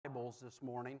Bibles this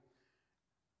morning.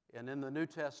 And in the New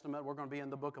Testament, we're going to be in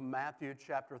the book of Matthew,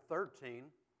 chapter 13.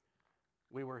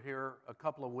 We were here a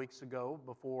couple of weeks ago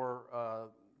before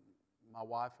my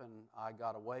wife and I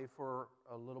got away for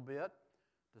a little bit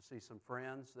to see some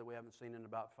friends that we haven't seen in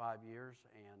about 5 years.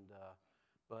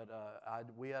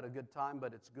 We had a good time,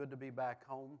 but it's good to be back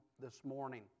home this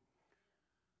morning.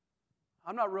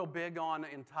 I'm not real big on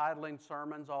entitling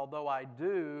sermons, although I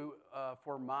do,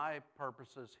 for my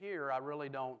purposes here, I really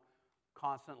don't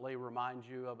constantly remind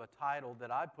you of a title that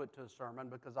I put to a sermon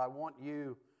because I want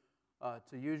you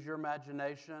to use your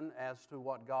imagination as to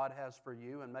what God has for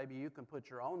you, and maybe you can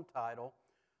put your own title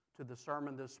to the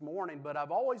sermon this morning. But I've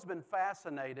always been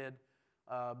fascinated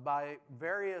by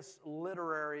various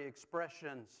literary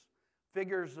expressions,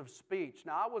 figures of speech.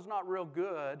 Now, I was not real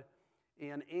good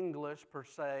in English per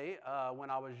se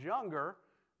when I was younger,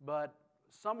 but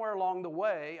somewhere along the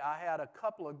way I had a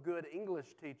couple of good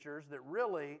English teachers that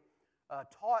really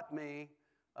taught me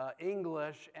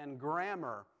English and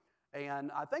grammar. And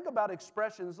I think about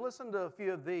expressions. Listen to a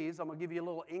few of these. I'm going to give you a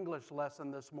little English lesson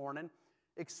this morning.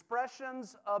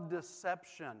 Expressions of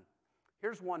deception.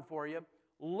 Here's one for you.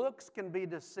 Looks can be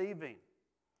deceiving.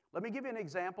 Let me give you an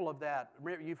example of that.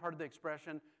 You've heard the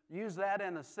expression, use that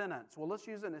in a sentence. Well, let's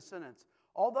use it in a sentence.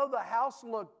 Although the house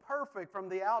looked perfect from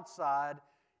the outside,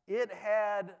 it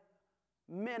had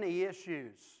many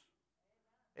issues.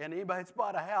 And anybody that's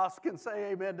bought a house can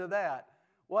say amen to that.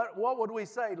 What would we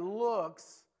say?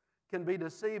 Looks can be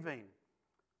deceiving.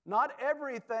 Not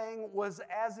everything was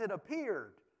as it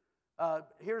appeared.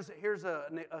 Here's a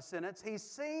sentence. He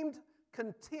seemed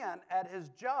content at his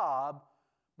job,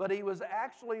 but he was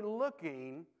actually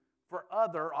looking for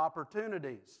other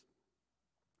opportunities.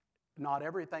 Not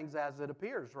everything's as it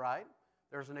appears, right?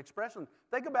 There's an expression.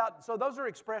 So those are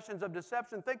expressions of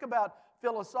deception. Think about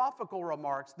philosophical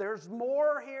remarks. There's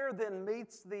more here than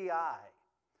meets the eye.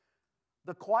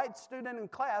 The quiet student in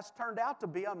class turned out to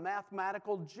be a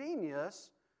mathematical genius.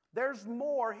 There's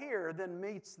more here than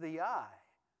meets the eye.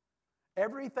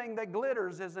 Everything that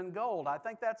glitters isn't gold. I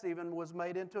think that's even was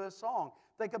made into a song.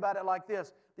 Think about it like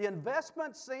this. The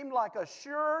investment seemed like a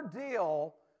sure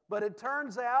deal, but it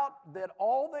turns out that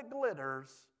all that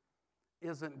glitters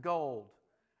isn't gold.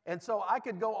 And so I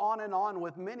could go on and on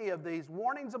with many of these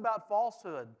warnings about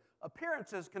falsehood.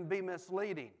 Appearances can be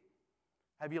misleading.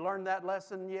 Have you learned that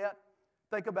lesson yet?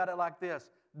 Think about it like this.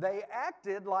 They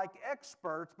acted like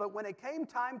experts, but when it came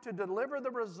time to deliver the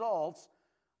results,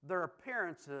 their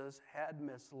appearances had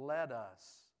misled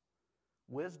us.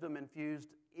 Wisdom infused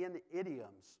in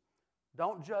idioms.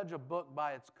 Don't judge a book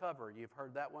by its cover. You've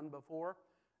heard that one before?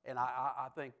 And I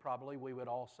think probably we would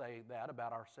all say that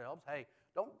about ourselves. Hey,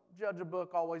 don't judge a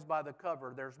book always by the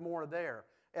cover. There's more there.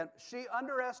 And she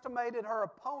underestimated her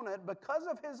opponent because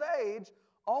of his age,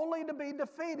 only to be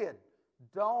defeated.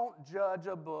 Don't judge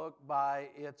a book by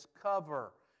its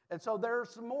cover. And so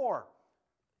there's some more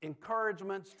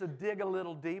encouragements to dig a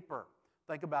little deeper.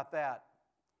 Think about that.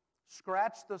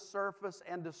 Scratch the surface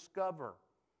and discover.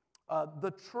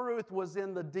 The truth was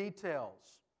in the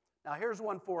details. Now here's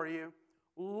one for you.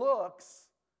 Looks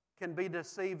can be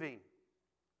deceiving.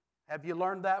 Have you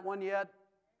learned that one yet?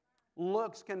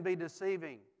 Looks can be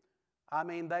deceiving. I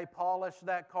mean, they polished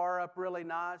that car up really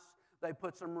nice. They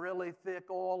put some really thick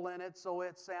oil in it so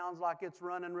it sounds like it's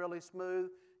running really smooth.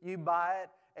 You buy it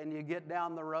and you get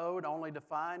down the road only to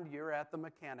find you're at the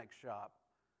mechanic shop.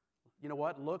 You know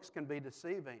what? Looks can be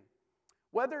deceiving.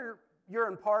 Whether you're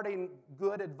imparting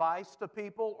good advice to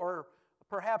people or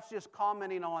perhaps just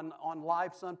commenting on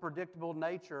life's unpredictable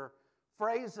nature,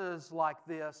 phrases like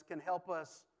this can help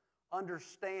us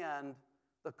understand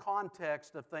the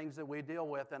context of things that we deal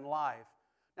with in life.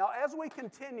 Now, as we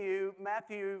continue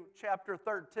Matthew chapter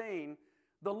 13,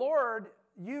 the Lord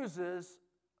uses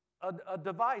a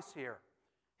device here.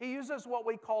 He uses what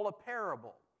we call a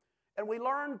parable. And we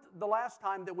learned the last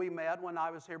time that we met when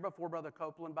I was here before Brother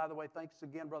Copeland. By the way, thanks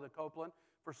again, Brother Copeland,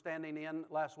 for standing in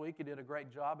last week. You did a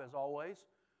great job, as always.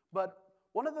 But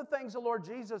one of the things the Lord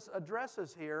Jesus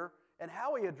addresses here and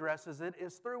how He addresses it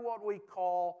is through what we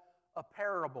call a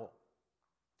parable.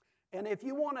 And if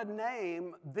you want to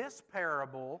name this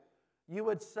parable, you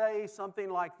would say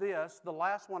something like this. The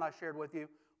last one I shared with you,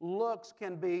 looks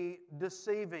can be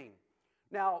deceiving.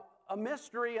 Now, a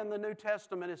mystery in the New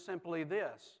Testament is simply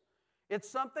this. It's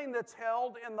something that's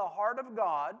held in the heart of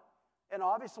God, and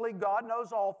obviously God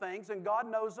knows all things, and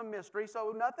God knows a mystery,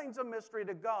 so nothing's a mystery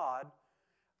to God.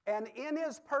 And in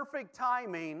His perfect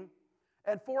timing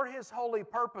and for His holy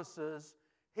purposes,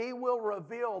 He will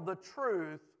reveal the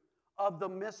truth of the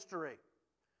mystery.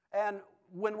 And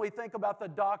when we think about the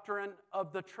doctrine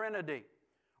of the Trinity,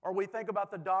 Or we think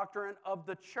about the doctrine of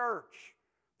the church,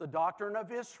 the doctrine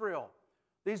of Israel.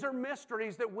 These are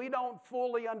mysteries that we don't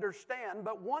fully understand,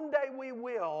 but one day we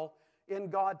will in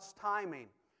God's timing.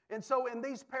 And so in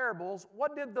these parables,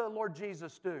 what did the Lord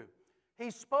Jesus do?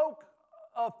 He spoke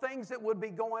of things that would be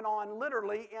going on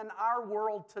literally in our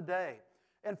world today.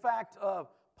 In fact,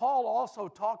 Paul also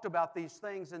talked about these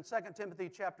things in 2 Timothy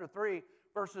chapter 3,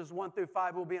 verses 1 through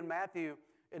 5. We'll be in Matthew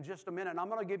in just a minute. And I'm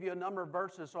going to give you a number of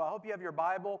verses, so I hope you have your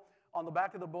Bible. On the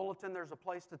back of the bulletin, there's a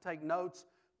place to take notes.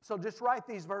 So just write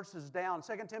these verses down.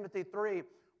 2 Timothy 3,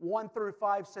 1 through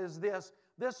 5 says this,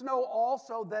 "This know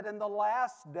also that in the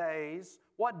last days,"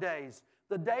 what days?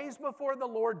 The days before the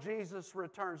Lord Jesus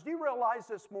returns. Do you realize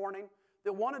this morning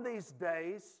that one of these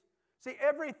days, see,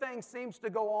 everything seems to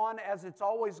go on as it's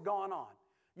always gone on.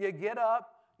 You get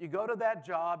up, you go to that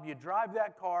job, you drive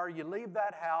that car, you leave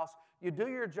that house, you do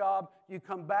your job, you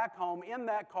come back home in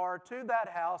that car to that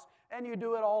house, and you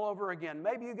do it all over again.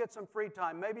 Maybe you get some free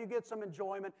time. Maybe you get some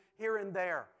enjoyment here and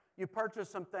there. You purchase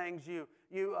some things. You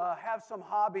have some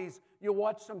hobbies. You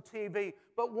watch some TV.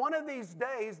 But one of these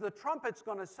days, the trumpet's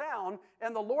going to sound,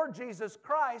 and the Lord Jesus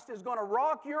Christ is going to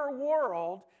rock your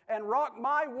world and rock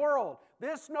my world.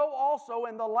 This know also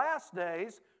in the last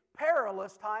days,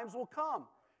 perilous times will come.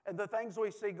 And the things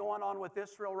we see going on with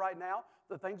Israel right now,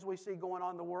 the things we see going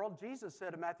on in the world, Jesus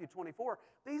said in Matthew 24,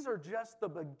 these are just the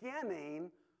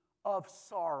beginning of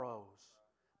sorrows.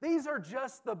 These are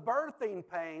just the birthing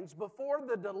pains before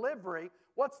the delivery.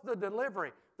 What's the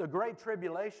delivery? The great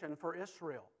tribulation for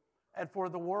Israel and for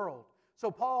the world.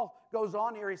 So Paul goes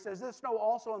on here, he says, "This know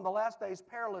also in the last days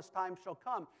perilous times shall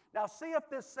come." Now see if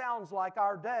this sounds like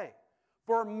our day.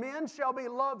 "For men shall be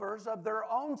lovers of their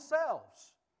own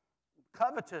selves,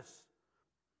 covetous,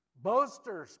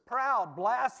 boasters, proud,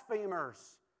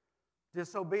 blasphemers,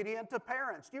 disobedient to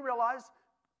parents." Do you realize,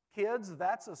 kids,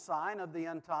 that's a sign of the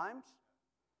end times?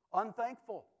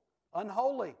 Unthankful,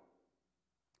 unholy.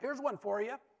 Here's one for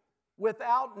you.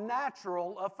 Without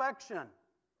natural affection.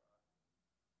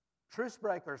 Truce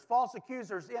breakers, false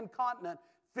accusers, incontinent,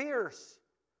 fierce,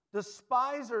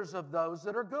 despisers of those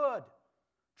that are good,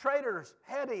 traitors,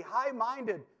 heady,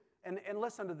 high-minded. And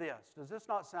listen to this. Does this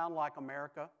not sound like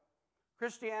America?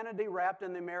 Christianity wrapped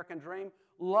in the American dream.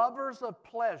 Lovers of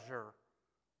pleasure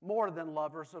more than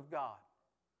lovers of God.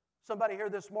 Somebody here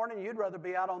this morning, you'd rather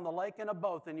be out on the lake in a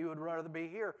boat than you would rather be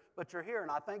here, but you're here, and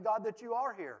I thank God that you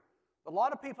are here. A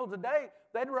lot of people today,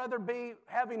 they'd rather be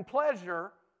having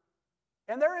pleasure,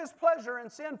 and there is pleasure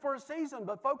in sin for a season,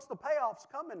 but folks, the payoff's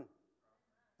coming.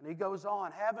 And he goes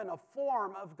on, having a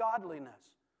form of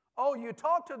godliness. Oh, you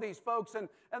talk to these folks, and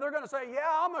they're going to say, yeah,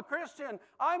 I'm a Christian,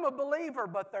 I'm a believer,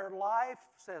 but their life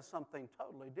says something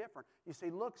totally different. You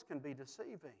see, looks can be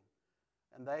deceiving,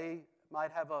 and they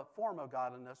might have a form of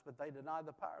godliness, but they deny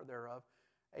the power thereof.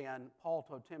 And Paul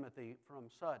told Timothy, from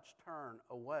such turn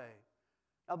away.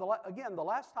 Now, again, the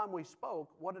last time we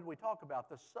spoke, what did we talk about?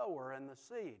 The sower and the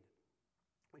seed.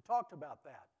 We talked about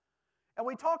that. And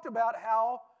we talked about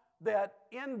how that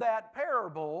in that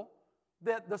parable,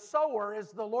 that the sower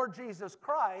is the Lord Jesus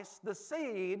Christ, the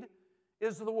seed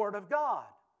is the Word of God.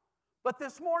 But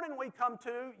this morning we come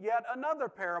to yet another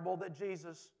parable that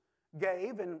Jesus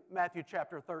gave in Matthew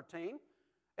chapter 13,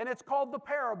 and it's called the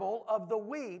parable of the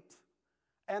wheat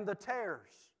and the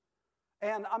tares.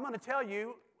 And I'm going to tell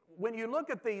you, when you look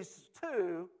at these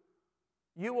two,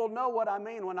 you will know what I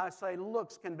mean when I say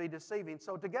looks can be deceiving.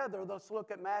 So together, let's look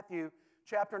at Matthew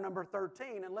chapter number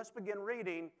 13, and let's begin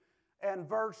reading and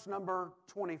verse number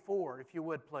 24, if you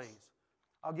would, please.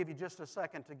 I'll give you just a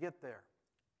second to get there.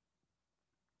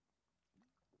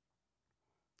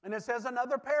 And it says,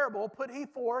 another parable put he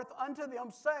forth unto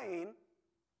them, saying,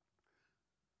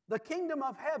 the kingdom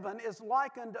of heaven is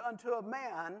likened unto a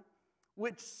man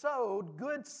which sowed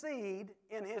good seed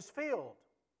in his field.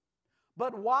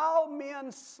 But while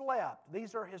men slept,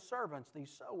 these are his servants, these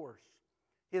sowers,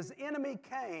 his enemy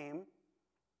came,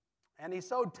 and he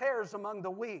sowed tares among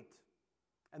the wheat,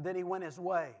 and then he went his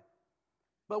way.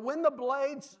 But when the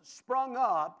blades sprung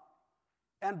up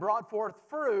and brought forth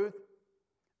fruit,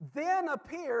 then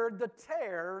appeared the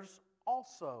tares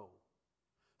also.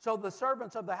 So the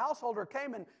servants of the householder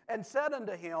came and said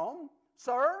unto him,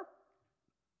 Sir,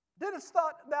 didst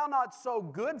thou not sow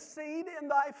good seed in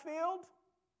thy field?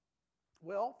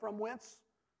 Well, from whence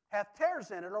hath tares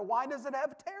in it, or why does it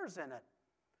have tares in it?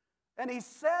 And he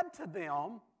said to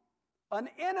them, an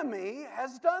enemy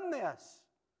has done this.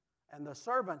 And the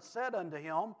servants said unto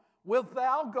him, wilt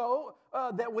thou go,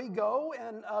 that we go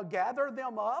and gather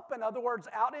them up? In other words,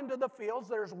 out into the fields,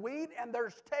 there's wheat and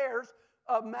there's tares.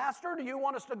 Master, do you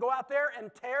want us to go out there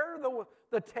and tear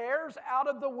the tares out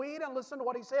of the wheat? And listen to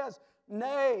what he says.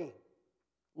 Nay,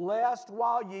 lest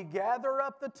while ye gather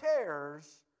up the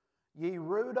tares, ye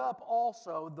root up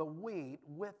also the wheat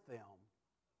with them.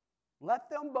 Let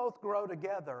them both grow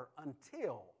together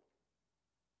until,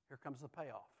 here comes the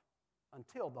payoff,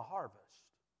 until the harvest.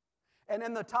 And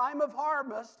in the time of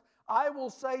harvest, I will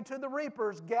say to the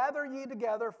reapers, gather ye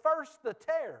together first the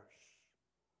tares,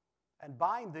 and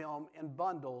bind them in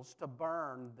bundles to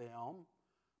burn them,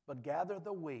 but gather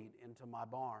the wheat into my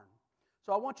barn.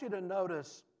 So I want you to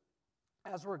notice,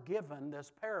 as we're given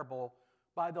this parable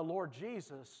by the Lord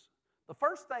Jesus, the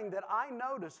first thing that I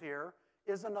notice here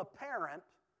is an apparent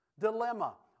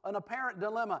dilemma. An apparent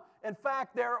dilemma. In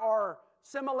fact, there are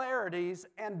similarities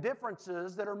and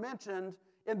differences that are mentioned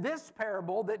in this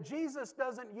parable that Jesus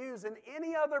doesn't use in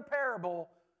any other parable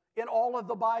in all of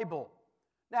the Bible.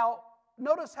 Now,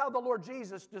 notice how the Lord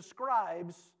Jesus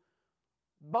describes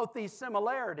both these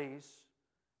similarities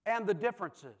and the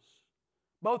differences,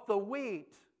 both the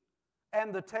wheat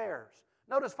and the tares.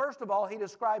 Notice, first of all, he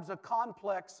describes a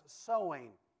complex sowing.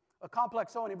 A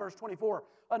complex sowing in verse 24.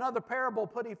 Another parable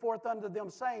put he forth unto them,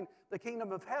 saying, the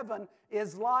kingdom of heaven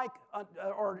is like,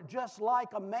 or just like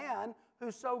a man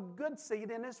who sowed good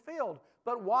seed in his field.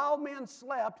 But while men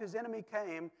slept, his enemy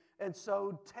came and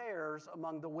sowed tares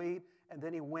among the wheat, and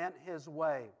then he went his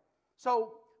way.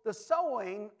 So the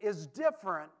sowing is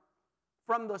different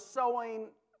from the sowing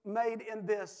made in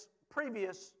this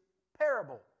previous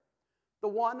parable, the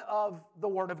one of the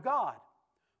Word of God.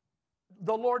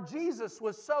 The Lord Jesus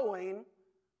was sowing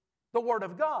the Word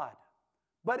of God,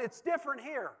 but it's different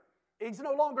here. He's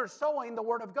no longer sowing the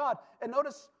Word of God. And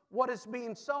notice what is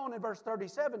being sown in verse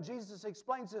 37. Jesus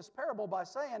explains this parable by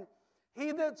saying,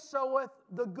 he that soweth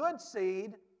the good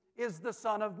seed is the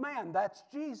Son of Man. That's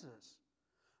Jesus.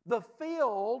 The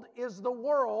field is the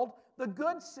world. The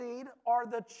good seed are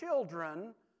the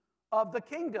children of the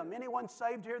kingdom. Anyone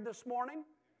saved here this morning?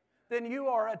 Then you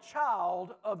are a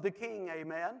child of the King,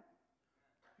 amen?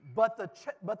 But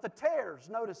the tares,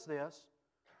 notice this,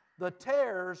 the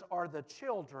tares are the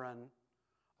children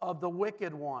of the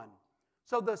wicked one.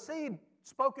 So the seed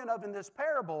spoken of in this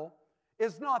parable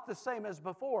is not the same as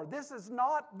before. This is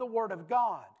not the Word of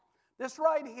God. This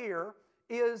right here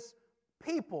is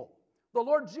people. The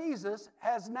Lord Jesus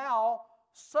has now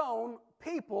sown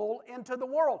people into the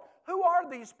world. Who are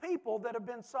these people that have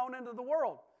been sown into the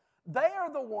world? They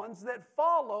are the ones that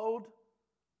followed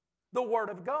the Word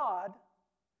of God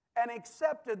and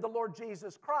accepted the Lord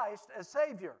Jesus Christ as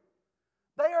Savior.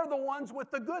 They are the ones with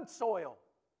the good soil.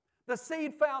 The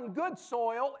seed found good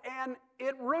soil and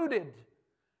it rooted.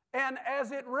 And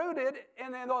as it rooted,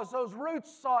 and as those roots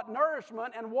sought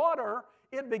nourishment and water,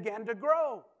 it began to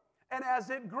grow. And as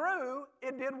it grew,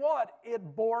 it did what?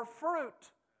 It bore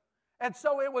fruit. And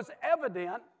so it was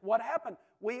evident what happened.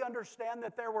 We understand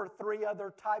that there were 3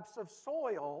 other types of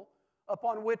soil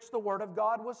upon which the Word of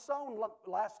God was sown.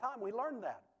 Last time we learned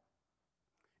that.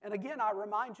 And again, I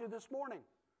remind you this morning,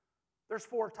 there's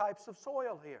 4 types of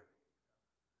soil here.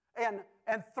 And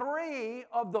 3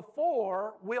 of the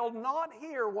 4 will not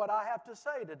hear what I have to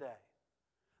say today.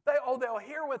 They'll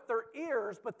hear with their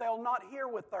ears, but they'll not hear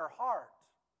with their heart.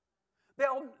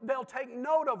 They'll take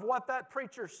note of what that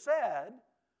preacher said,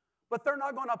 but they're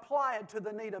not going to apply it to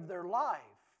the need of their life.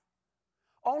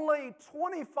 Only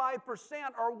 25%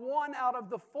 or 1 out of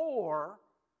the 4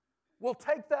 will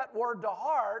take that word to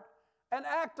heart and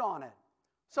act on it.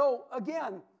 So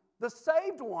again, the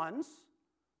saved ones,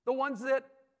 the ones that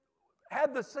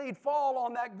had the seed fall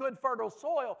on that good fertile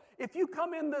soil, if you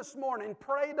come in this morning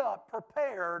prayed up,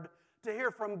 prepared to hear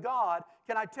from God,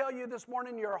 can I tell you this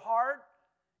morning your heart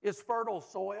is fertile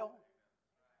soil?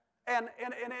 And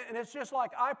it's just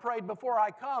like I prayed before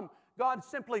I come. God,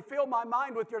 simply fill my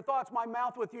mind with your thoughts, my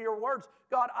mouth with your words.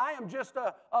 God, I am just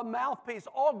a mouthpiece.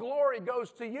 All glory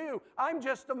goes to you. I'm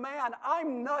just a man.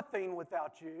 I'm nothing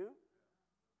without you.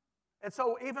 And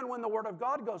so even when the Word of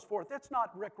God goes forth, it's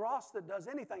not Rick Ross that does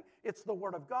anything. It's the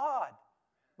Word of God.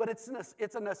 But it's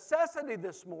a necessity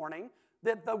this morning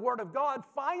that the Word of God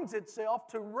finds itself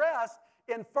to rest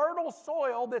in fertile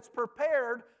soil that's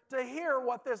prepared to hear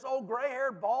what this old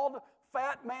gray-haired, bald,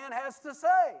 fat man has to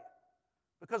say.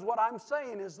 Because what I'm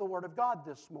saying is the Word of God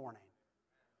this morning.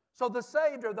 So the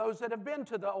saved are those that have been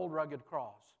to the old rugged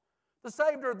cross. The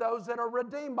saved are those that are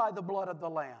redeemed by the blood of the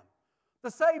Lamb.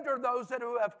 The saved are those that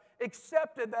who have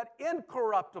accepted that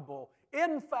incorruptible,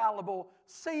 infallible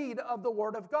seed of the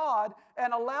Word of God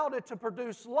and allowed it to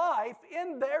produce life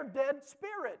in their dead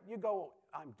spirit. You go,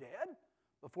 I'm dead?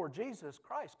 Before Jesus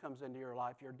Christ comes into your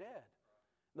life, you're dead.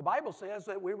 The Bible says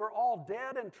that we were all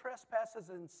dead in trespasses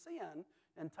and sin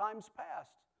in times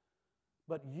past.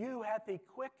 But you hath He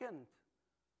quickened.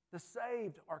 The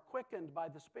saved are quickened by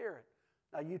the Spirit.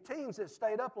 Now, you teens that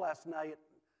stayed up last night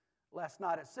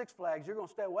at Six Flags, you're going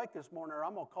to stay awake this morning or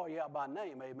I'm going to call you out by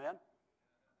name, amen?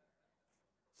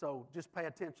 So just pay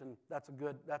attention. That's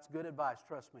good advice,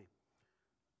 trust me.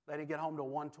 They didn't get home till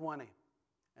 1:20.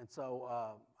 And so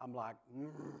I'm like,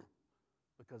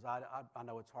 because I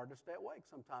know it's hard to stay awake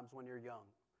sometimes when you're young.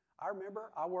 I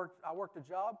remember I worked a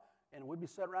job, and we'd be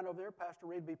sitting around over there, Pastor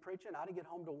Reed would be preaching. I didn't get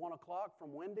home till 1 o'clock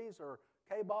from Wendy's or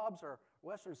K-Bob's or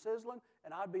Western Sizzling,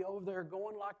 and I'd be over there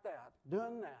going like that,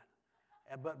 doing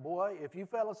that. But boy, if you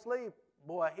fell asleep,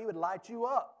 boy, he would light you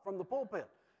up from the pulpit.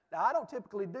 Now, I don't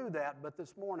typically do that, but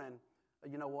this morning,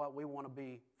 you know what? We want to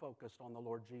be focused on the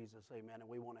Lord Jesus, amen, and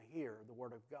we want to hear the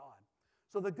Word of God.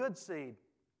 So the good seed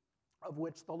of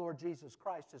which the Lord Jesus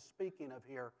Christ is speaking of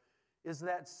here is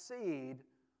that seed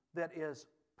that is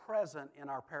present in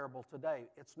our parable today.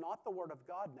 It's not the Word of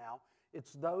God now.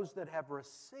 It's those that have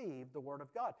received the Word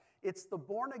of God. It's the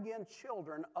born-again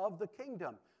children of the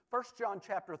kingdom. 1 John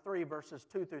chapter 3, verses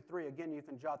 2 through 3. Again, you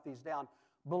can jot these down.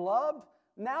 Beloved,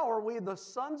 now are we the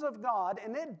sons of God,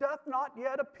 and it doth not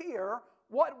yet appear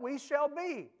what we shall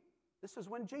be. This is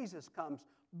when Jesus comes.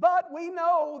 But we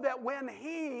know that when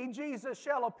He, Jesus,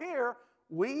 shall appear,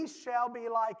 we shall be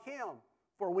like Him,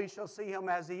 for we shall see Him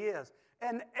as He is.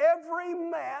 And every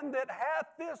man that hath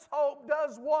this hope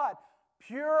does what?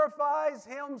 Purifies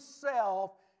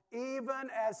himself, even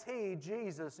as He,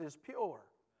 Jesus, is pure.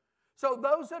 So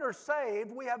those that are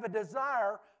saved, we have a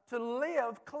desire to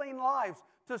live clean lives,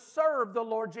 to serve the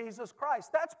Lord Jesus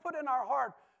Christ. That's put in our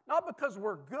heart, not because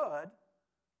we're good.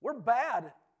 We're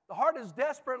bad. The heart is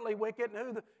desperately wicked,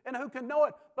 and who can know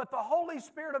it? But the Holy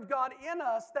Spirit of God in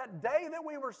us, that day that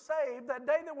we were saved, that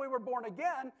day that we were born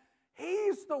again,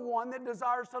 He's the one that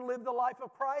desires to live the life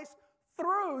of Christ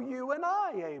through you and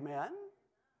I, amen?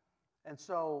 And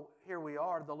so here we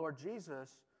are. The Lord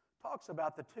Jesus talks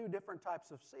about the two different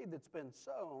types of seed that's been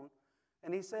sown,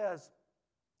 and He says,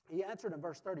 He answered in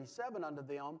verse 37 unto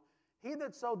them, He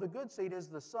that sowed the good seed is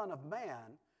the Son of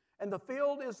Man, and the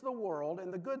field is the world,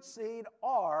 and the good seed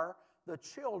are the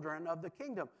children of the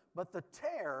kingdom. But the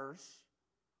tares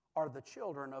are the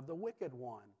children of the wicked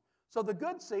one. So the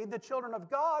good seed, the children of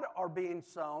God, are being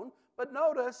sown. But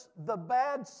notice the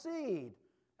bad seed.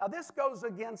 Now this goes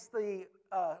against the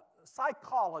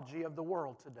psychology of the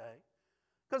world today.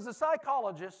 Because the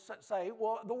psychologists say,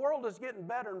 well, the world is getting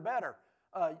better and better.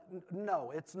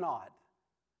 No, it's not.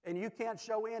 And you can't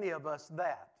show any of us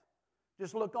that.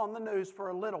 Just look on the news for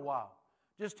a little while.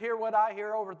 Just hear what I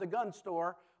hear over at the gun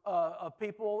store of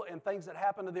people and things that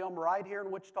happen to them right here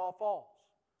in Wichita Falls.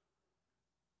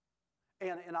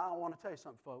 And I want to tell you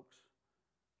something, folks.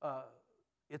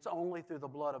 It's only through the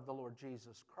blood of the Lord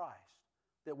Jesus Christ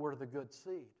that we're the good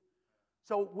seed.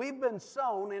 So we've been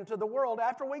sown into the world.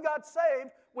 After we got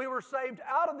saved, we were saved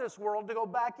out of this world to go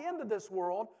back into this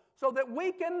world so that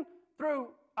we can, through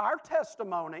our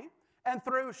testimony and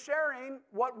through sharing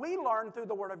what we learned through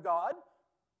the Word of God,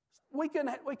 we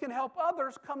can help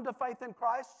others come to faith in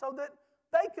Christ so that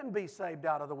they can be saved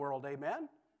out of the world, amen?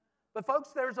 But folks,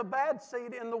 there's a bad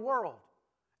seed in the world,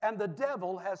 and the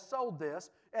devil has sowed this,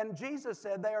 and Jesus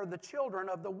said they are the children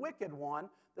of the wicked one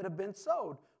that have been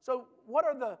sowed. So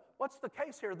what's the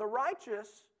case here? The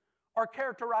righteous are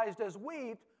characterized as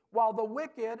wheat, while the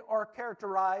wicked are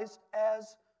characterized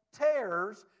as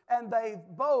tares, and they've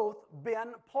both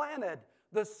been planted.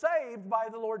 The saved by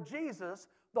the Lord Jesus,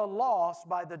 the lost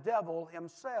by the devil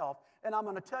himself. And I'm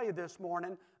going to tell you this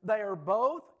morning, they are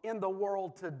both in the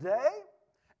world today,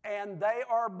 and they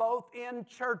are both in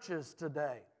churches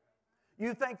today.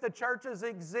 You think the church is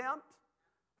exempt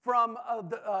from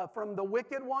the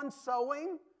wicked one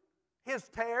sowing his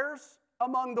tares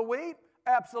among the wheat?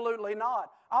 Absolutely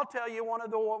not. I'll tell you, one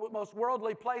of the most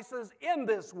worldly places in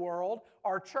this world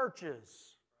are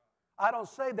churches. I don't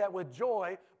say that with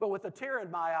joy, but with a tear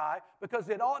in my eye, because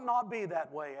it ought not be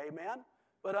that way, amen?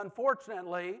 But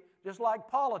unfortunately, just like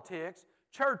politics,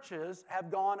 churches have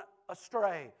gone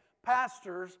astray.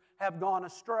 Pastors have gone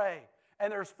astray.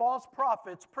 And there's false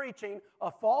prophets preaching a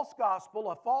false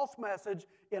gospel, a false message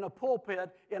in a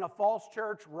pulpit, in a false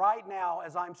church right now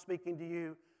as I'm speaking to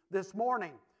you this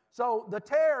morning. So the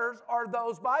tares are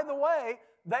those, by the way,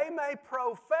 they may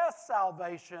profess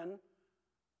salvation,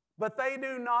 but they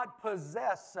do not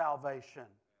possess salvation.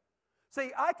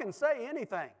 See, I can say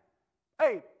anything.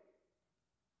 Hey,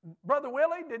 Brother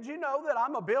Willie, did you know that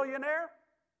I'm a billionaire?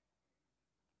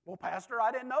 Well, Pastor,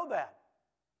 I didn't know that.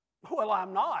 Well,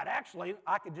 I'm not. Actually,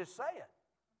 I could just say it.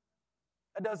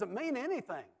 It doesn't mean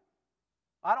anything.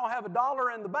 I don't have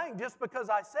 $1 in the bank just because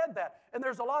I said that. And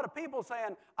there's a lot of people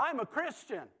saying, I'm a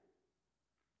Christian.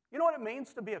 You know what it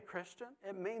means to be a Christian?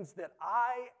 It means that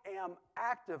I am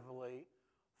actively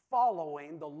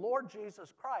following the Lord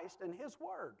Jesus Christ and His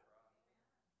Word.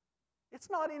 It's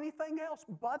not anything else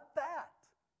but that.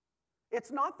 It's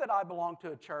not that I belong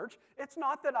to a church. It's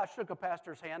not that I shook a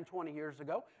pastor's hand 20 years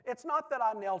ago. It's not that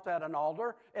I knelt at an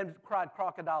altar and cried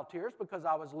crocodile tears because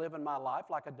I was living my life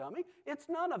like a dummy. It's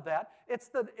none of that.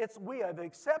 We have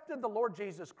accepted the Lord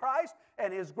Jesus Christ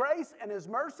and His grace and His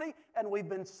mercy, and we've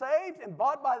been saved and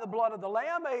bought by the blood of the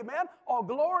Lamb. Amen. All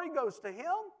glory goes to Him.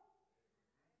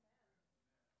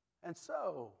 And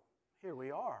so, here we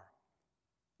are.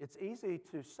 It's easy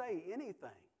to say anything.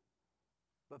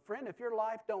 But friend, if your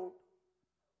life don't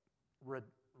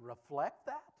reflect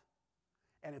that,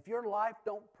 and if your life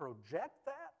don't project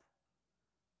that,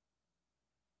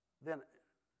 then,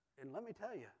 and let me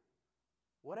tell you,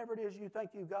 whatever it is you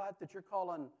think you got that you're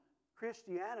calling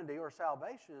Christianity or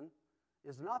salvation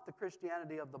is not the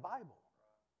Christianity of the Bible.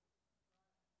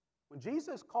 When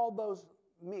Jesus called those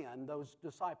men, those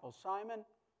disciples, Simon,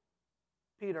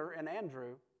 Peter, and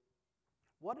Andrew,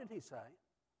 what did He say?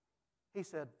 He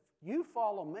said, you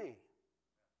follow me.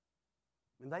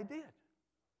 And they did.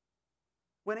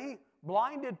 When He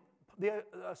blinded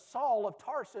Saul of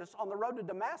Tarsus on the road to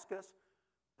Damascus,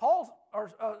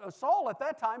 Saul at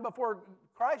that time, before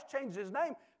Christ changed his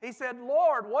name, he said,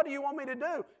 Lord, what do you want me to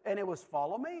do? And it was,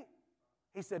 follow me.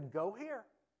 He said, go here.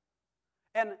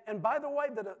 And by the way,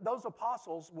 those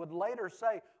apostles would later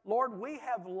say, Lord, we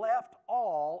have left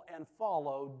all and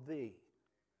followed Thee.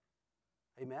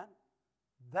 Amen?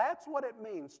 That's what it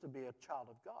means to be a child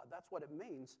of God. That's what it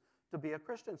means to be a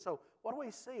Christian. So what do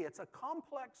we see? It's a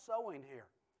complex sowing here.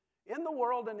 In the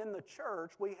world and in the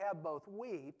church, we have both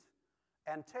wheat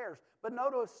and tares. But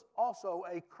notice also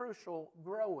a crucial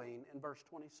growing in verse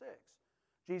 26.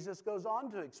 Jesus goes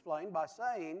on to explain by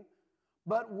saying,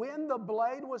 but when the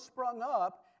blade was sprung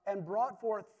up and brought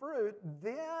forth fruit,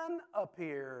 then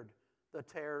appeared the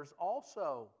tares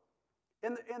also.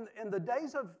 In the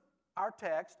days of our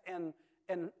text and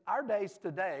in our days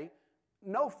today,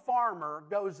 no farmer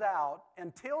goes out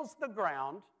and tills the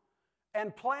ground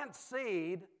and plants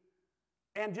seed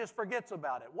and just forgets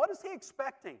about it. What is he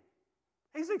expecting?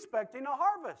 He's expecting a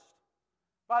harvest.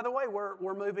 By the way,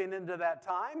 we're moving into that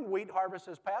time. Wheat harvest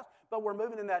has passed, but we're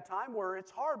moving in that time where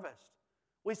it's harvest.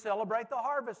 We celebrate the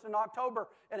harvest in October,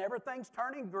 and everything's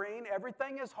turning green.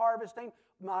 Everything is harvesting.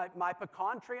 My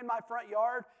pecan tree in my front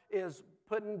yard is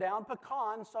putting down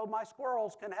pecans so my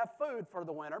squirrels can have food for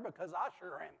the winter, because I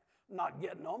sure am not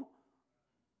getting them.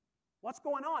 What's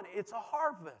going on? It's a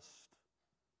harvest.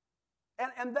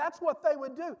 And that's what they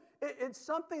would do. It's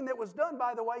something that was done,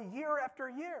 by the way, year after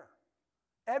year.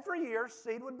 Every year,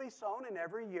 seed would be sown, and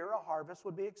every year a harvest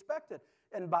would be expected.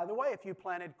 And by the way, if you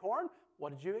planted corn,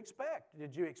 what did you expect?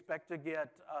 Did you expect to get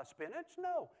spinach?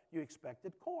 No, you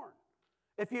expected corn.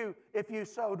 If you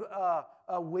sowed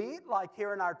wheat, like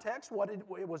here in our text,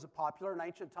 it was popular in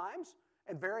ancient times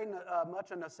and very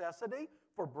much a necessity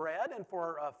for bread and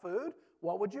for food.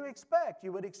 What would you expect?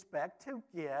 You would expect to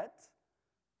get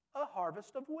a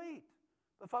harvest of wheat.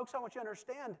 But folks, I want you to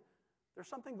understand, there's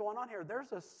something going on here.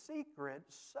 There's a secret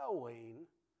sowing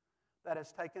that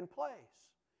has taken place.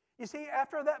 You see,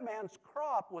 after that man's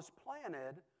crop was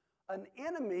planted, an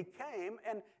enemy came,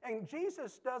 and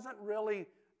Jesus doesn't really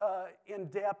in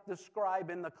depth describe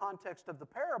in the context of the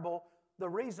parable the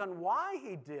reason why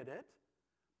he did it,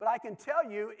 but I can tell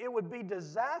you it would be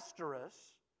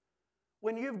disastrous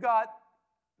when you've got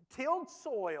tilled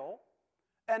soil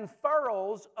and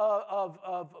furrows of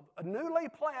newly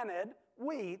planted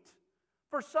wheat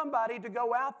for somebody to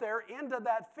go out there into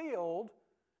that field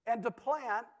and to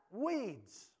plant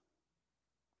weeds.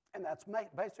 And that's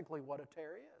basically what a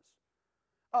tare is.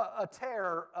 A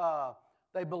tare,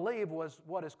 they believe, was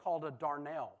what is called a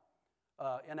darnel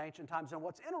in ancient times. And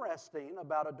what's interesting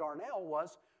about a darnel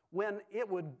was when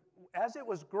as it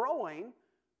was growing,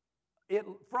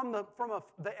 from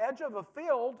the edge of a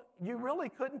field, you really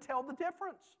couldn't tell the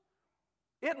difference.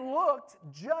 It looked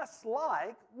just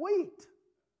like wheat,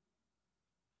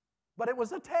 but it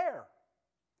was a tare.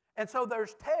 And so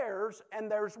there's tares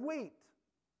and there's wheat.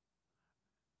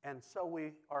 And so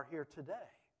we are here today.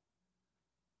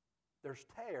 There's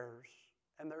tares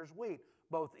and there's wheat,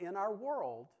 both in our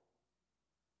world.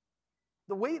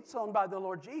 The wheat sown by the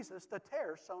Lord Jesus, the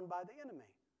tares sown by the enemy.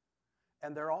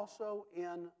 And they're also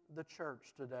in the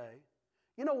church today.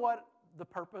 You know what the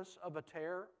purpose of a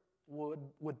tare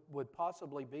would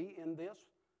possibly be in this?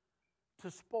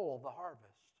 To spoil the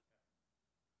harvest.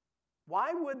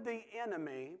 Why would the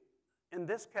enemy, in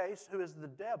this case, who is the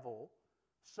devil,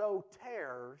 sow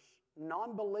tares,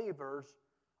 non-believers,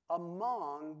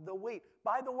 among the wheat.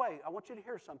 By the way, I want you to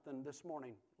hear something this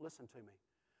morning. Listen to me.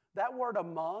 That word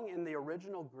among in the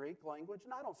original Greek language,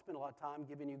 and I don't spend a lot of time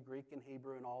giving you Greek and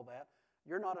Hebrew and all that.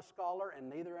 You're not a scholar, and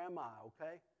neither am I,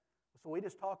 okay? So we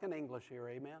just talk in English here,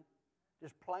 amen?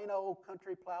 Just plain old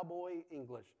country plowboy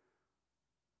English.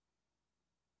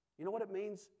 You know what it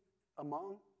means,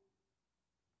 among?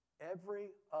 Every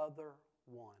other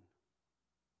one.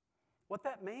 What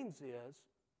that means is,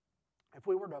 if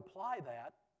we were to apply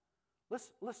that,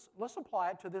 let's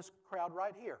apply it to this crowd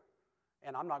right here.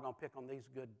 And I'm not going to pick on these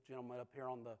good gentlemen up here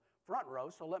on the front row,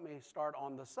 so let me start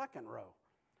on the second row.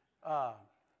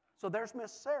 So there's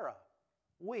Miss Sarah,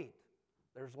 wheat.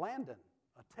 There's Landon,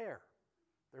 a tare.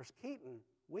 There's Keaton,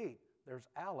 wheat. There's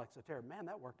Alex, a tare. Man,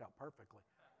 that worked out perfectly.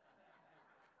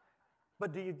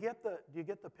 But do you get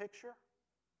the picture?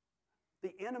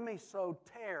 The enemy sowed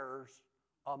tares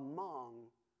among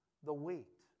the wheat.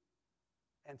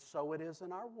 And so it is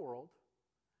in our world,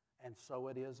 and so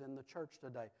it is in the church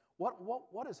today.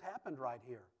 What has happened right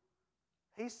here?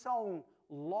 He's sown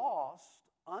lost,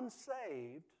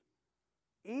 unsaved,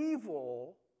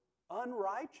 evil,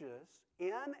 unrighteous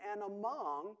in and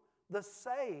among the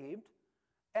saved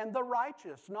and the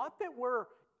righteous. Not that we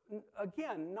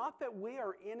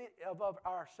are in it of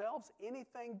ourselves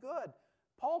anything good.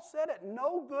 Paul said it,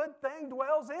 no good thing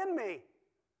dwells in me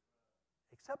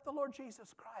except the Lord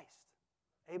Jesus Christ.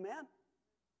 Amen?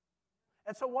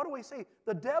 And so what do we see?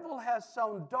 The devil has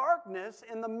sown darkness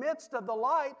in the midst of the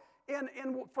light.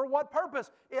 For what purpose?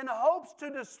 In hopes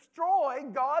to destroy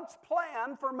God's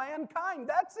plan for mankind.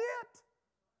 That's it.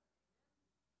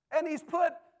 And he's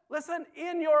put, listen,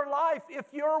 in your life, if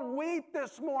you're wheat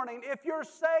this morning, if you're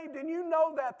saved and you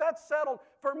know that, that's settled.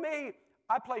 For me,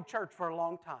 I played church for a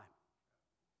long time.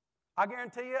 I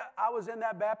guarantee you, I was in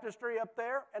that baptistry up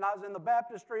there, and I was in the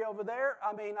baptistry over there.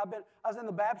 I was in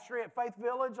the baptistry at Faith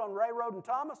Village on Ray Road and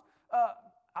Thomas. I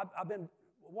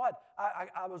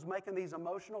was making these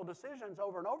emotional decisions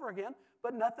over and over again,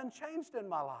 but nothing changed in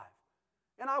my life.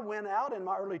 And I went out in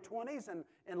my early 20s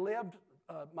and lived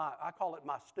I call it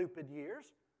my stupid years.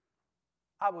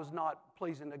 I was not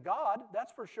pleasing to God,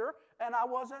 that's for sure, and I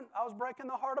was breaking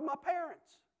the heart of my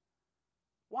parents.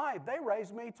 Why? They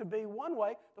raised me to be one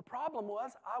way. The problem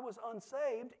was I was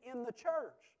unsaved in the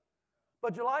church.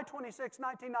 But July 26,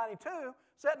 1992,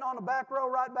 sitting on the back row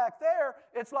right back there,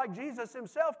 it's like Jesus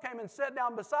himself came and sat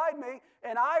down beside me,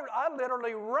 and I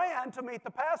literally ran to meet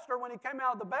the pastor when he came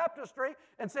out of the baptistry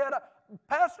and said,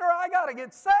 Pastor, I got to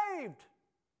get saved.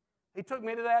 He took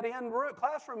me to that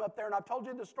classroom up there, and I've told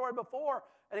you the story before.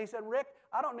 And he said, Rick,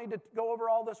 I don't need to go over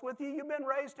all this with you. You've been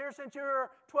raised here since you were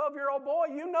a 12-year-old boy.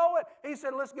 You know it. He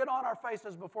said, let's get on our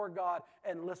faces before God,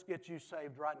 and let's get you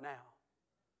saved right now.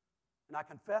 And I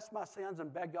confessed my sins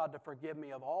and begged God to forgive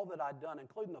me of all that I'd done,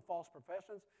 including the false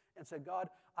professions, and said, God,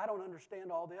 I don't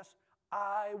understand all this.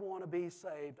 I want to be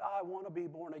saved. I want to be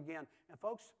born again. And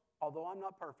folks, although I'm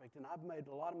not perfect, and I've made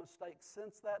a lot of mistakes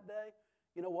since that day,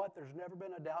 you know what? There's never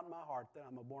been a doubt in my heart that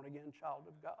I'm a born-again child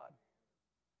of God.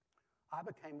 I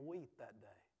became wheat that day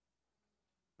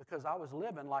because I was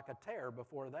living like a tare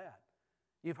before that.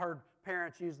 You've heard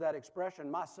parents use that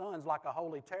expression, my son's like a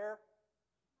holy tare.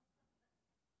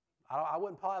 I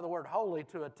wouldn't apply the word holy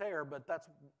to a tare, but that's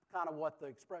kind of what the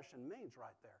expression means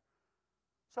right there.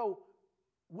 So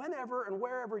whenever and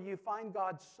wherever you find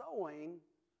God sowing,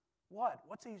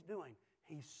 what's he doing?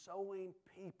 He's sowing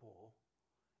people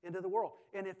into the world.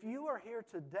 And if you are here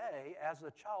today as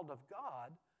a child of God,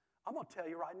 I'm going to tell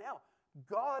you right now,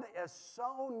 God has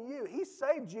sown you. He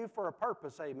saved you for a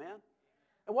purpose, amen?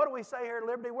 And what do we say here at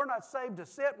Liberty? We're not saved to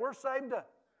sit, we're saved to,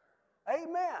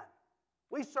 amen.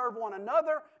 We serve one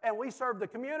another, and we serve the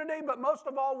community, but most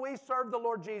of all, we serve the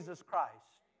Lord Jesus Christ.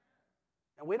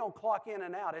 And we don't clock in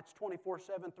and out. It's 24/7,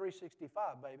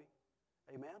 365, baby.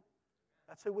 Amen?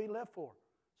 That's who we live for.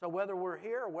 So whether we're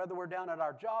here or whether we're down at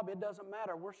our job, it doesn't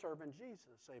matter. We're serving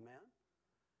Jesus, amen?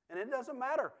 And it doesn't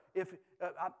matter if,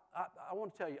 I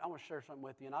want to tell you, I want to share something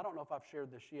with you, and I don't know if I've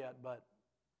shared this yet, but,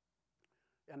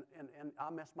 and I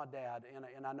miss my dad,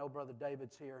 and I know Brother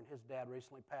David's here, and his dad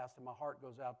recently passed, and my heart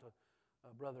goes out to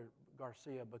Brother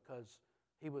Garcia because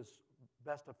he was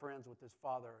best of friends with his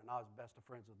father, and I was best of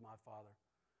friends with my father.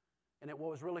 And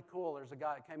what was really cool, there's a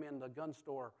guy that came in the gun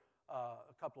store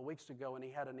a couple of weeks ago, and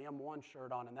he had an M1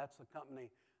 shirt on, and that's the company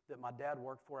that my dad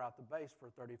worked for out the base for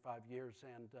 35 years.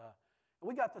 And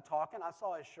we got to talking. I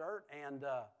saw his shirt, and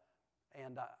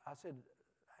I said,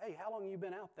 hey, how long have you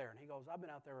been out there? And he goes, I've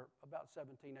been out there about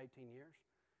 17, 18 years.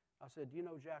 I said, do you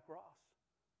know Jack Ross?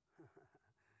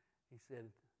 He said,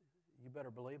 You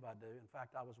better believe I do. In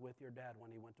fact, I was with your dad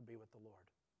when he went to be with the Lord.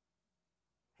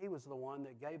 He was the one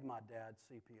that gave my dad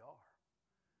CPR.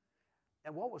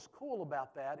 And what was cool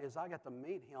about that is I got to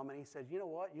meet him, and he said, you know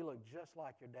what? You look just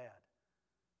like your dad.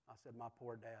 I said, my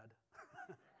poor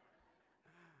dad.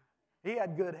 He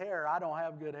had good hair. I don't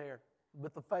have good hair.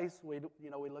 But the face, we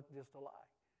look just alike.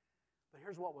 But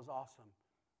here's what was awesome.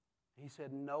 He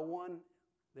said, no one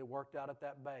that worked out at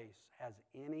that base has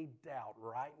any doubt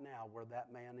right now where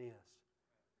that man is,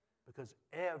 because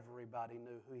everybody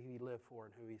knew who he lived for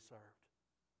and who he served.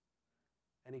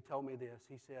 And he told me this.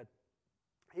 He said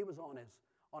he was on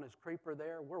his creeper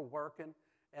there. We're working,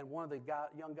 and one of the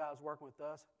young guys working with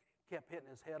us kept hitting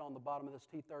his head on the bottom of this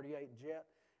T-38 jet.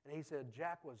 And he said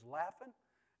Jack was laughing,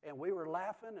 and we were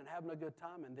laughing and having a good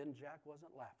time, and then Jack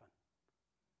wasn't laughing.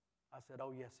 I said,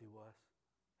 oh, yes, he was.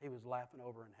 He was laughing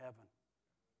over in heaven.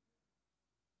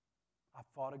 I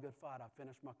fought a good fight. I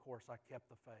finished my course. I kept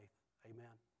the faith.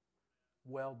 Amen.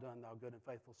 Well done, thou good and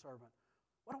faithful servant.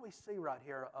 What do we see right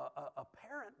here? A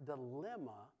apparent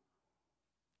dilemma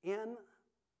in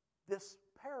this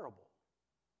parable.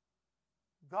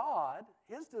 God,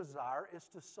 his desire is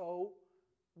to sow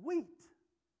wheat.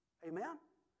 Amen?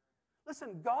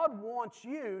 Listen, God wants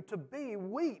you to be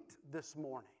wheat this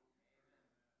morning.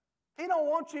 He don't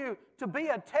want you to be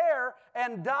a tare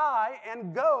and die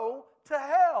and go to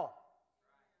hell.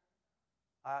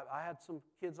 I had some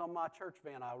kids on my church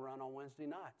van I run on Wednesday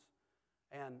nights,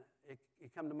 and it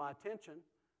come to my attention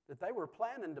that they were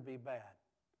planning to be bad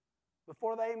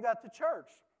before they even got to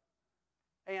church.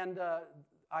 And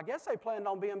I guess they planned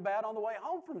on being bad on the way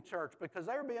home from church because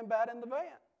they were being bad in the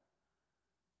van.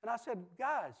 And I said,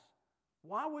 guys,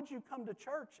 why would you come to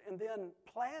church and then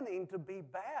planning to be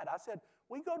bad? I said,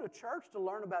 we go to church to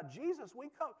learn about Jesus. We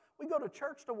go to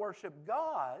church to worship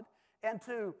God, and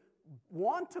to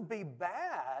want to be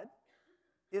bad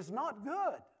is not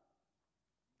good.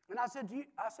 And I said,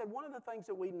 one of the things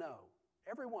that we know,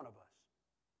 every one of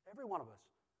us,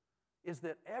 is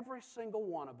that every single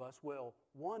one of us will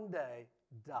one day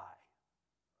die.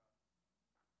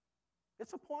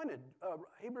 It's appointed,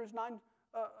 Hebrews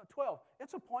 9:12.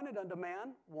 It's appointed unto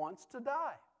man once to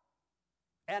die.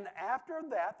 And after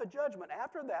that, the judgment.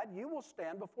 After that, you will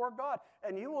stand before God.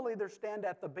 And you will either stand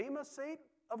at the bema seat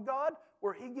of God,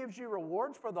 where he gives you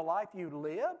rewards for the life you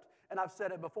lived. And I've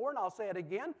said it before, and I'll say it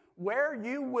again. Where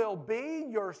you will be,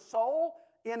 your soul,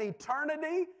 in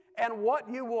eternity, and what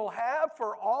you will have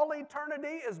for all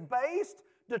eternity is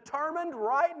determined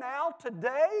right now,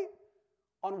 today,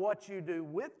 on what you do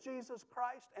with Jesus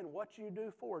Christ and what you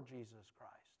do for Jesus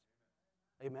Christ.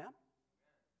 Amen?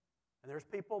 And there's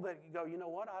people that go, you know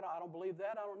what, I don't believe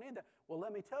that, I don't need that. Well,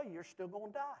 let me tell you, you're still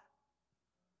going to die.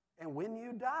 And when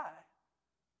you die,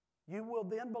 you will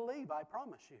then believe, I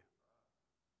promise you.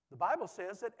 The Bible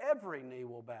says that every knee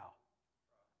will bow.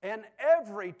 And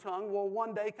every tongue will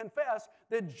one day confess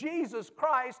that Jesus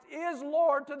Christ is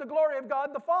Lord, to the glory of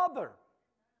God the Father.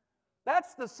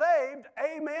 That's the saved,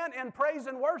 amen, in praise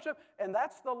and worship. And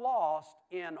that's the lost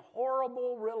in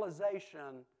horrible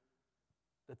realization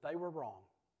that they were wrong.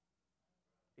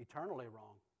 Eternally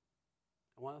wrong.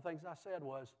 And one of the things I said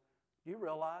was, do you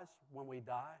realize when we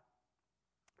die,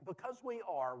 because we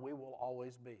will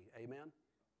always be. Amen?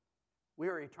 We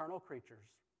are eternal creatures.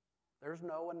 There's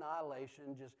no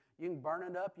annihilation. Just you can burn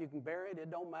it up, you can bury it,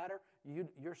 it don't matter.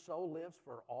 Your soul lives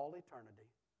for all eternity.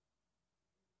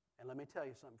 And let me tell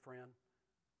you something, friend.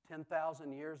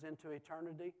 10,000 years into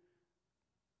eternity,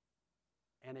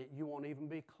 and you won't even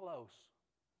be close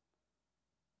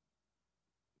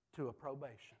to a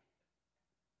probation.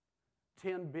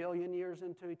 10 billion years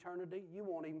into eternity, you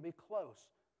won't even be close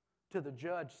to the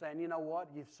judge saying, you know what,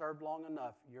 you've served long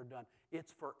enough, you're done.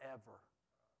 It's forever.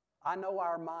 I know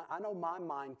my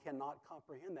mind cannot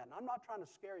comprehend that. And I'm not trying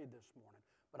to scare you this morning,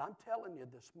 but I'm telling you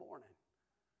this morning,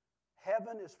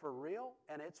 heaven is for real,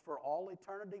 and it's for all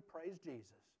eternity. Praise Jesus.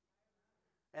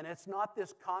 And it's not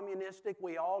this communistic,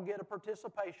 we all get a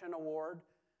participation award,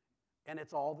 and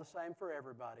it's all the same for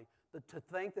everybody. To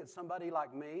think that somebody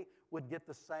like me would get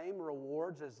the same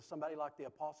rewards as somebody like the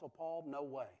Apostle Paul, no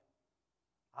way.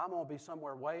 I'm going to be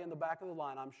somewhere way in the back of the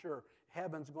line, I'm sure.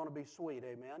 Heaven's going to be sweet,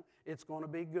 amen? It's going to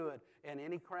be good. And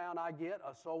any crown I get,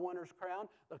 a soul winner's crown,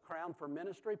 the crown for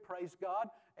ministry, praise God,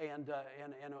 and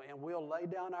we'll lay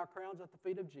down our crowns at the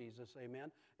feet of Jesus,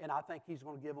 amen? And I think he's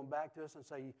going to give them back to us and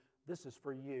say, this is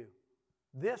for you.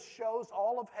 This shows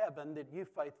all of heaven that you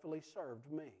faithfully served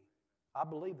me. I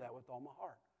believe that with all my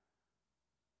heart.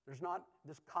 There's not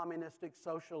this communistic,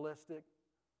 socialistic,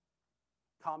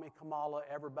 Kami Kamala,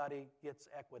 everybody gets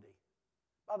equity.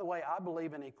 By the way, I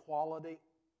believe in equality.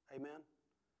 Amen?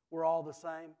 We're all the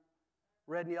same.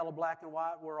 red and yellow, black and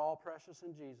white, we're all precious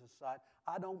in Jesus' sight.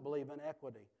 I don't believe in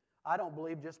equity. I don't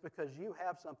believe just because you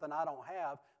have something I don't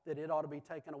have that it ought to be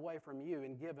taken away from you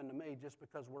and given to me just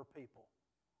because we're people.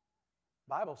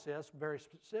 The Bible says very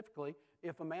specifically,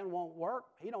 if a man won't work,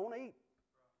 he don't eat.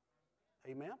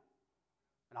 Amen?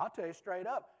 And I'll tell you straight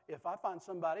up, if I find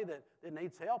somebody that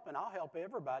needs help, and I'll help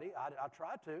everybody, I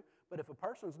try to, but if a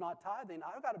person's not tithing,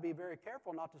 I've got to be very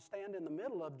careful not to stand in the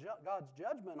middle of God's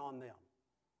judgment on them.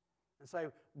 And say,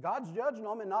 God's judging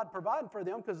them and not providing for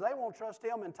them because they won't trust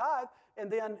Him and tithe,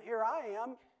 and then here I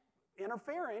am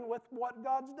interfering with what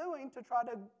God's doing to try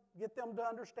to get them to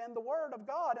understand the Word of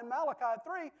God in Malachi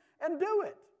 3 and do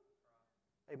it.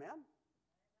 Amen?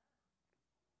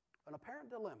 An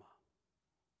apparent dilemma.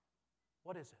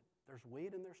 What is it? There's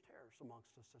wheat and there's tares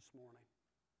amongst us this morning.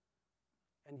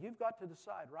 And you've got to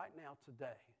decide right now,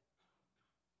 today,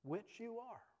 which you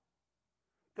are.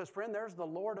 Because, friend, there's the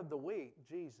Lord of the wheat,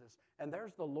 Jesus, and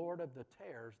there's the Lord of the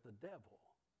tares, the devil.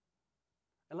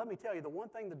 And let me tell you, the one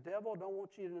thing the devil don't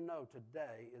want you to know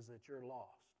today is that you're lost.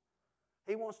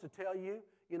 He wants to tell you,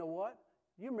 you know what?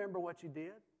 You remember what you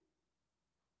did?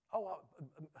 Oh,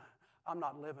 I'm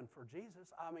not living for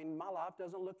Jesus. I mean, my life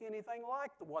doesn't look anything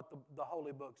like what the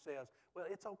Holy Book says. Well,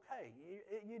 it's okay.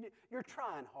 You're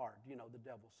trying hard, the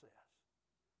devil says.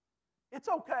 It's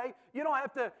okay. You don't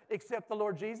have to accept the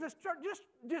Lord Jesus.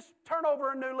 Just turn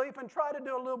over a new leaf and try to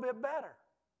do a little bit better.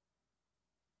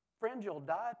 Friend, you'll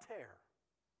die a tear.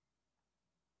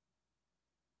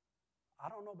 I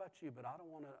don't know about you, but I'm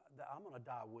going to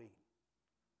die wheat.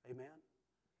 Amen?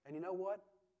 And you know what?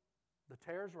 The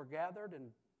tares were gathered,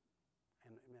 and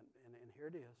here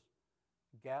it is,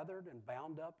 gathered and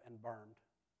bound up and burned.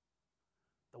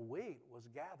 The wheat was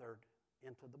gathered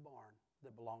into the barn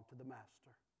that belonged to the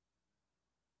master.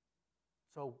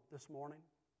 So this morning,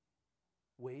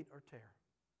 wheat or tare?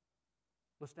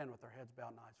 Let's stand with our heads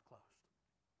bowed and eyes closed.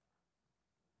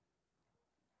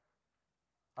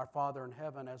 Our Father in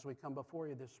heaven, as we come before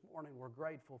you this morning, we're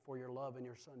grateful for your love in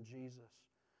your Son Jesus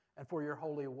and for your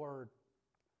holy word.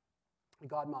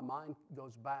 God, my mind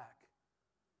goes back,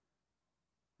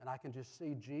 and I can just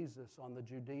see Jesus on the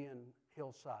Judean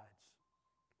hillsides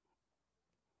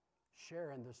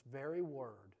sharing this very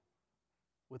word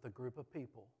with a group of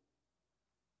people.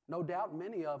 No doubt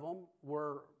many of them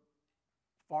were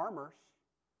farmers.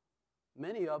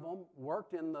 Many of them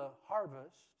worked in the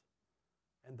harvest,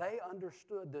 and they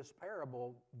understood this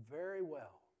parable very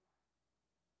well.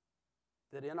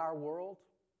 That in our world,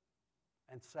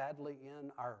 and sadly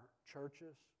in our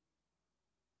churches,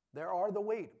 there are the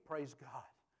wheat, praise God.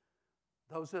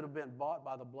 Those that have been bought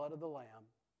by the blood of the Lamb,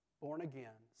 born again,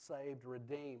 saved,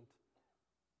 redeemed.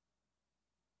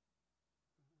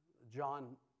 John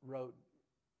wrote,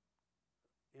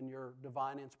 in your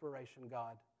divine inspiration,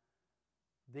 God,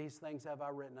 these things have I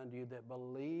written unto you that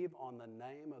believe on the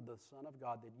name of the Son of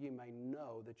God, that you may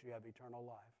know that you have eternal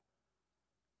life.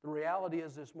 The reality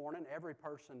is this morning, every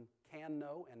person can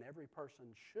know and every person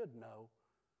should know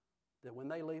that when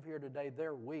they leave here today,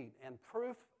 they're wheat. And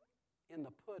proof in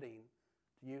the pudding,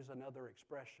 to use another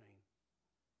expression,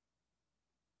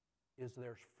 is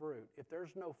there's fruit. If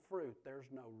there's no fruit, there's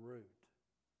no root.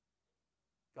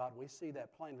 God, we see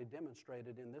that plainly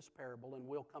demonstrated in this parable, and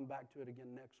we'll come back to it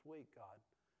again next week, God.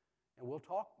 And we'll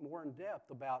talk more in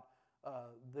depth about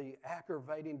the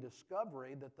aggravating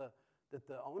discovery that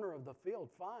the owner of the field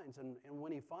finds, and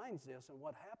when he finds this and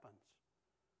what happens.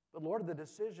 But Lord, the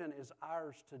decision is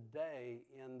ours today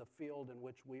in the field in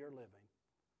which we are living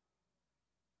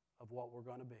of what we're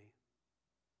going to be.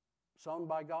 Sown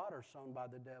by God or sown by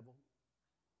the devil.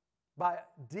 By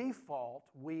default,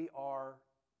 we are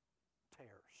tares.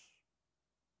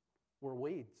 We're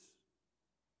weeds.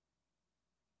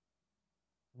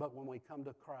 But when we come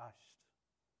to Christ,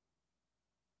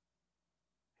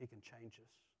 He can change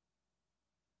us.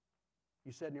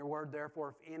 You said in your word, therefore,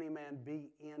 if any man be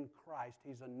in Christ,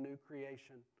 he's a new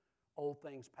creation. Old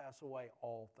things pass away,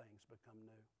 all things become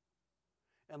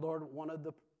new. And Lord, one of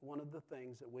the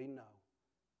things that we know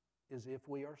is if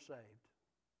we are saved,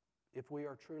 if we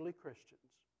are truly Christians,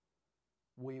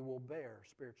 we will bear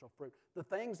spiritual fruit. The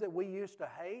things that we used to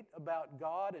hate about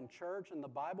God and church and the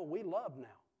Bible, we love now.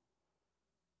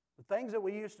 The things that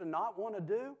we used to not want to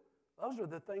do, those are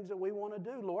the things that we want to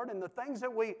do, Lord. And the things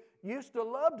that we used to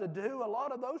love to do, a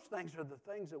lot of those things are the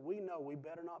things that we know we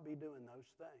better not be doing those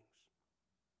things.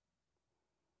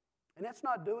 And that's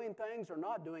not doing things or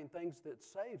not doing things that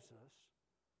saves us.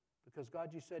 Because God,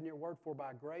 you said in your word, for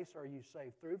by grace are you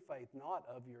saved through faith, not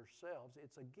of yourselves.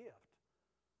 It's a gift.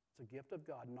 It's a gift of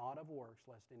God, not of works,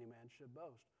 lest any man should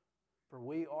boast. For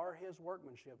we are His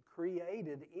workmanship,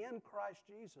 created in Christ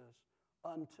Jesus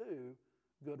unto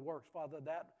good works. Father,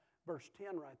 that verse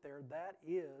 10 right there, that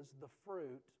is the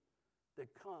fruit that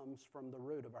comes from the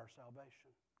root of our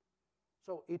salvation.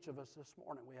 So each of us this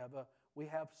morning, we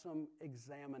have some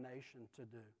examination to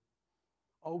do.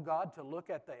 Oh God, to look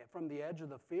at from the edge of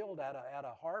the field at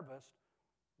a harvest,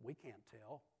 we can't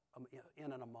tell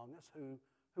in and among us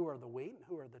who are the wheat and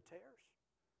who are the tares.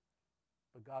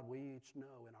 But God, we each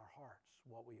know in our hearts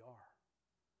what we are.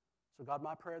 So God,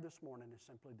 my prayer this morning is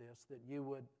simply this, that you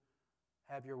would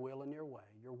have your will and your way.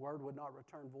 Your word would not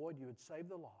return void. You would save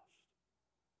the lost.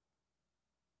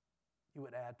 You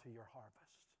would add to your harvest.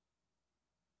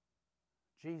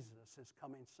 Jesus is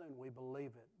coming soon. We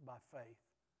believe it by faith.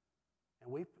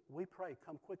 And we pray,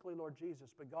 come quickly, Lord Jesus.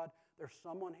 But God, there's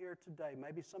someone here today,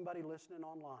 maybe somebody listening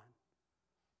online,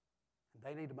 and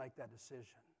they need to make that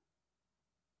decision.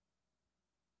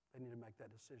 They need to make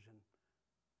that decision.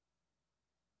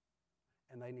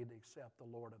 And they need to accept the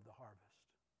Lord of the harvest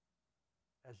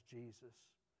as Jesus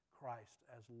Christ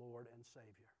as Lord and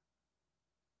Savior.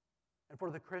 And for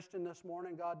the Christian this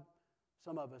morning, God,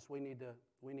 some of us, we need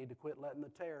to quit letting the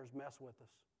tares mess with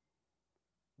us.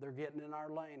 They're getting in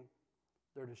our lane.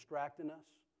 They're distracting us,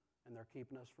 and they're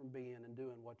keeping us from being and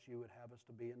doing what you would have us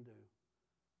to be and do.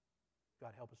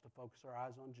 God, help us to focus our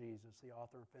eyes on Jesus, the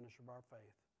author and finisher of our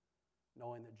faith,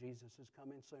 knowing that Jesus is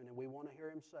coming soon. And we want to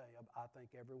hear him say, I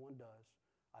think everyone does.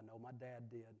 I know my dad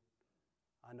did.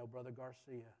 I know Brother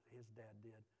Garcia, his dad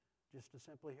did. Just to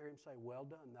simply hear him say, well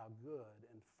done, thou good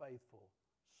and faithful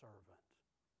servant.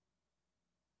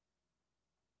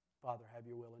 Father, have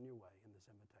your will and your way in this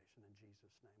invitation in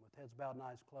Jesus' name. With heads bowed and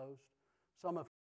eyes closed, some of